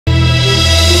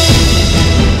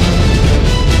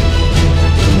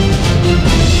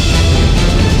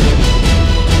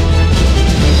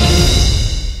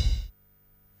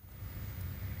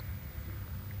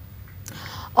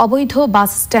অবৈধ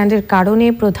বাস স্ট্যান্ডের কারণে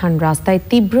প্রধান রাস্তায়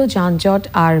তীব্র যানজট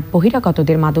আর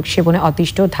বহিরাগতদের মাদক সেবনে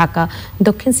অতিষ্ঠ ঢাকা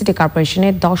দক্ষিণ সিটি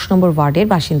কর্পোরেশনের ১০ নম্বর ওয়ার্ডের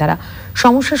বাসিন্দারা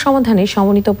সমস্যা সমাধানে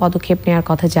সমন্বিত পদক্ষেপ নেওয়ার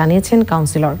কথা জানিয়েছেন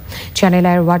কাউন্সিলর। চ্যানেল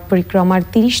আই'র ওয়ার্ড পরিক্রমার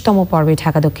 ৩০তম পর্বে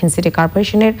ঢাকা দক্ষিণ সিটি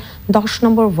কর্পোরেশনের ১০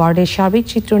 নম্বর ওয়ার্ডের সার্বিক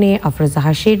চিত্র নিয়ে আফরোজা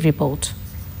হাসির রিপোর্ট।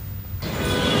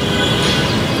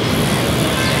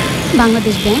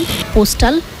 বাংলাদেশ ব্যাংক,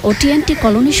 পোস্টাল ও টিএনটি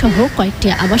কলোনি সহ কয়েকটি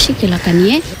আবাসিক এলাকা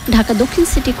নিয়ে ঢাকা দক্ষিণ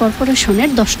সিটি কর্পোরেশনের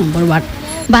 ১০ নম্বর ওয়ার্ড।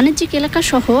 বাণিজ্যিক এলাকা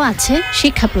সহ আছে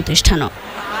শিক্ষা প্রতিষ্ঠানও।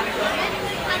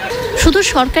 শুধু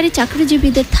সরকারি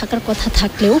চাকরিজীবীদের থাকার কথা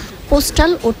থাকলেও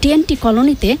পোস্টাল ও টিএনটি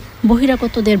কলোনিতে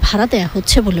বহিরাগতদের ভাড়া দেওয়া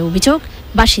হচ্ছে বলে অভিযোগ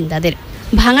বাসিন্দাদের।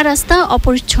 ভাঙা রাস্তা,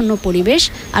 অপরিচ্ছন্ন পরিবেশ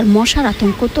আর মশার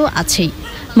আতঙ্ক তো আছেই।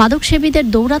 মাদকসেবীদের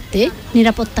দৌরাত্মে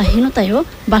নিরাপত্তাহীনতায়ও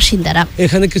বাসিন্দারা।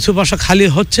 এখানে কিছু বাসা খালি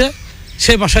হচ্ছে,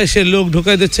 সে বাসায় সে লোক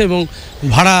ঢুকাই দিচ্ছে এবং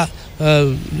ভাড়া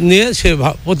নিয়ে সে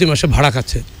প্রতি মাসে ভাড়া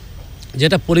খাচ্ছে,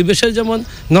 যেটা পরিবেশের যেমন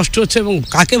নষ্ট হচ্ছে এবং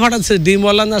কাকে ভাড়াচ্ছে,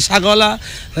 ডিমওয়ালা না শাকওয়ালা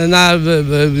না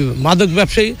মাদক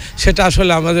ব্যবসায়ী, সেটা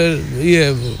আসলে আমাদের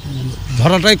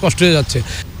ধরাটাই কষ্ট হয়ে যাচ্ছে।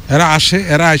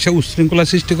 এরা এসে উচ্ছৃঙ্খলা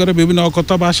সৃষ্টি করে, বিভিন্ন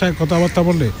অকথ্য ভাষায় কথাবার্তা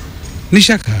বলে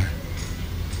নিশা খায়।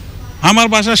 আমার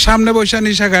বাসার সামনে বসে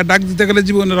নিশা খায়, ডাক দিতে গেলে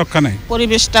জীবনে রক্ষা নাই।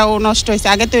 পরিবেশটাও নষ্ট হয়েছে,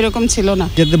 আগে তো এরকম ছিল না।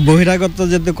 যাতে বহিরাগত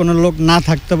যাতে কোনো লোক না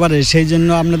থাকতে পারে, সেই জন্য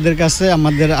আপনাদের কাছে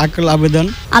আমাদের আকুল আবেদন।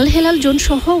 আল হেলাল জোন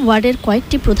সহ ওয়ার্ডের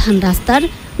কয়েকটি প্রধান রাস্তার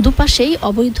দুপাশেই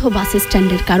অবৈধ বাস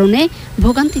স্ট্যান্ডের কারণে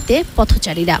ভোগান্তিতে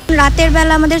পথচারীরা। রাতের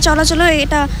বেলা আমাদের চলাচল,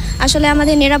 এটা আসলে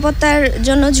আমাদের নিরাপত্তার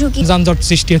জন্য ঝুঁকি। যানজট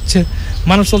সৃষ্টি হচ্ছে,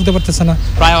 মানুষ চলতে পারতেছে না,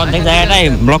 প্রায় অনেক জায়গাটাই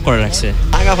ব্লক করে রাখছে।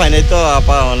 টাকা পাই নাই তো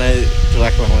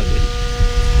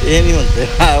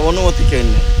অনুমতি কেউ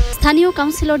নেই। স্থানীয়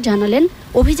কাউন্সিলর জানালেন,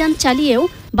 অভিযান চালিয়েও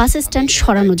বাস স্ট্যান্ড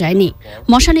সরানো যায়নি।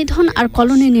 মশা নিধন আর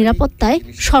কলোনি নিরাপত্তায়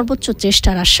সর্বোচ্চ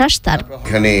চেষ্টার আশ্বাস তার।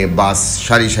 এখানে বাস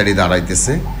সারি সারি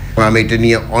দাঁড়াইতেছে, আমি এটা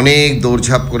নিয়ে অনেক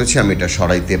দৌড়ঝাঁপ করেছি, আমি এটা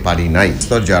সরাইতে পারি নাই।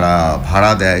 তো যারা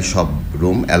ভাড়া দেয় সব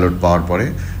রুম অ্যালট পাওয়ার পরে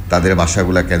তাদের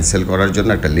বাসাগুলো ক্যান্সেল করার জন্য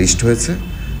একটা লিস্ট হয়েছে।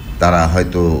 তারা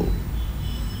হয়তো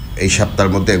এই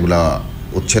সপ্তাহের মধ্যে এগুলা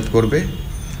উচ্ছেদ করবে।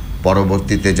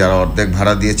 পরবর্তীতে যারা অর্ধেক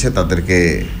ভাড়া দিয়েছে তাদেরকে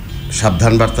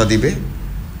সাবধান বার্তা দিবে,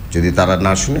 যদি তারা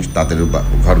না শুনে তাদের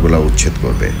ঘরগুলো উচ্ছেদ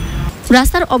করবে।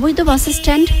 রাস্তার অবৈধ বাস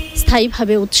স্ট্যান্ড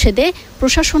স্থায়ীভাবে উচ্ছেদে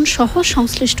প্রশাসন সহ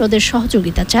সংশ্লিষ্টদের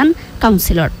সহযোগিতা চান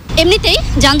কাউন্সিলর। এমনিতেই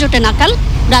যানজটে নাকাল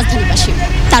রাজধানীবাসী,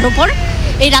 তার উপর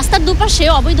এই রাস্তার দুপাশে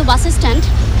অবৈধ বাস স্ট্যান্ড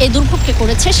এই দুর্ভোগকে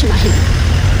করেছে সীমাহীন।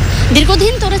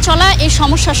 দীর্ঘদিন ধরে চলা এই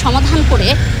সমস্যার সমাধান করে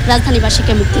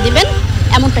রাজধানীবাসীকে মুক্তি দেবেন,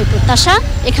 এমনটাই প্রত্যাশা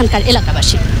এখানকার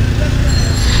এলাকাবাসী।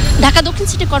 ঢাকা দক্ষিণ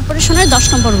সিটি কর্পোরেশনের ১০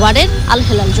 নম্বর ওয়ার্ডের আল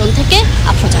হেলাল জোন থেকে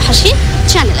আফরোজা হাসি,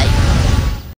 চ্যানেল আই।